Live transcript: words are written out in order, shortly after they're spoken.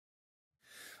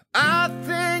I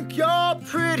think you're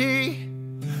pretty,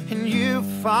 and you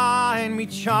find me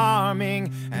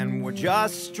charming, and we're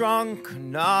just drunk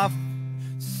enough,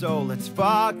 so let's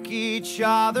fuck each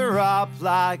other up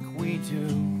like we do.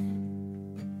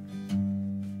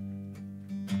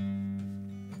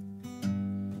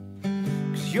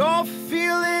 Cause you're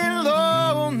feeling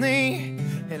lonely,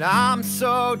 and I'm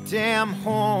so damn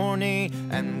horny,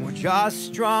 and we're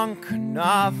just drunk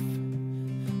enough.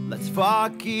 Let's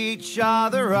fuck each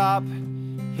other up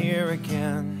here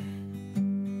again.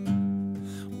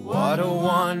 What a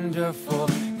wonderful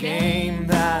game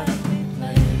that we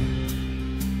play.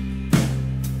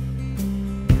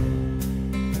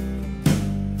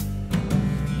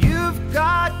 You've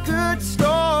got good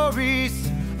stories,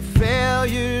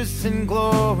 failures and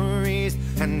glories,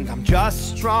 and I'm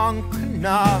just drunk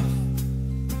enough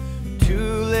to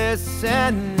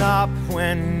listen up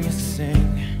when you sing.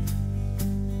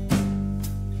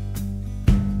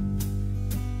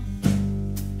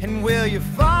 And will you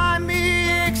find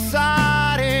me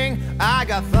exciting? I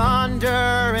got thunder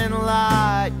and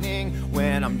lightning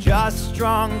when I'm just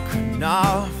drunk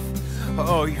enough.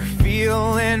 Oh, you're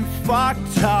feeling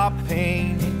fucked up,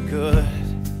 ain't it good?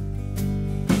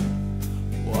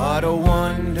 What a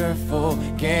wonderful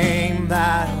game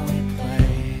that we play.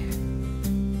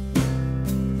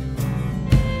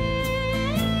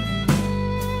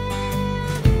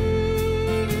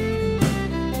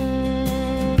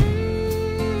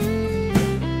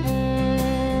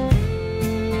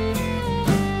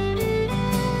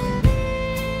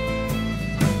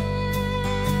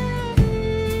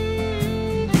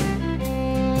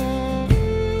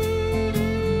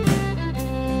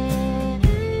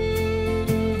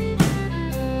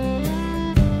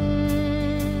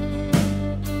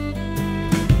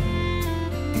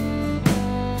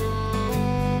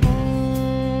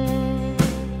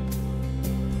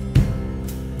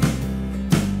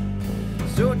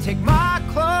 So take my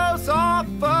clothes off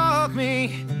of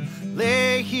me,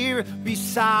 lay here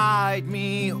beside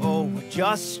me. Oh, we're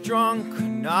just drunk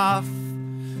enough.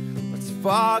 Let's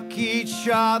fuck each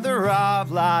other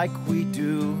up like we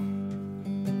do.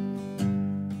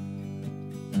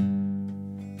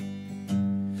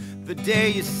 The day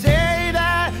you say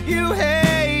that you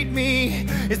hate me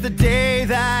is the day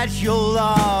that you'll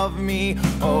love me.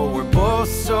 Oh, we're both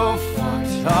so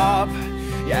fucked up.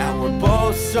 Yeah, we're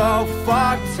both so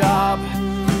fucked up.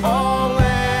 Always.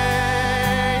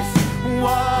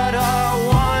 What a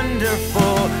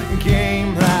wonderful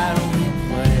game that we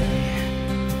play.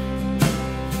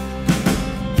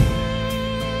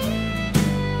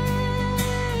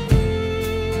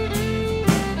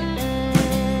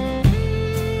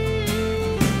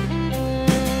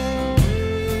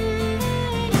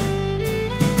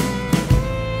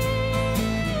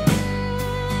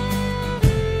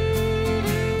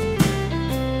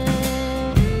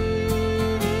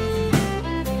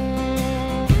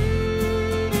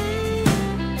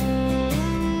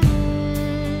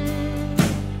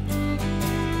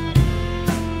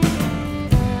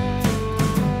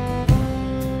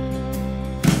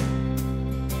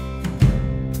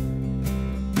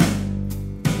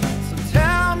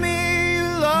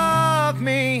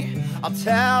 I'll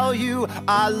tell you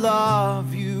I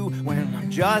love you when I'm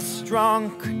just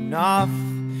drunk enough.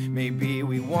 Maybe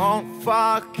we won't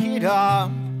fuck it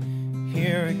up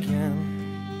here again.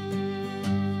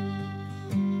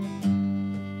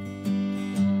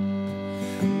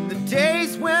 The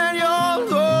days when you're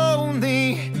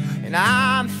lonely and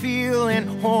I'm feeling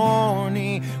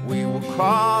horny, we will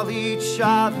call each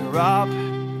other up,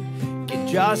 get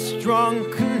just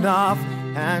drunk enough,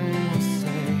 and we'll say,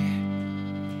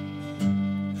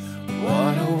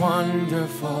 what a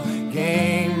wonderful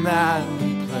game that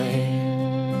we play.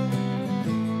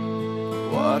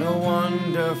 What a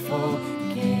wonderful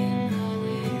game.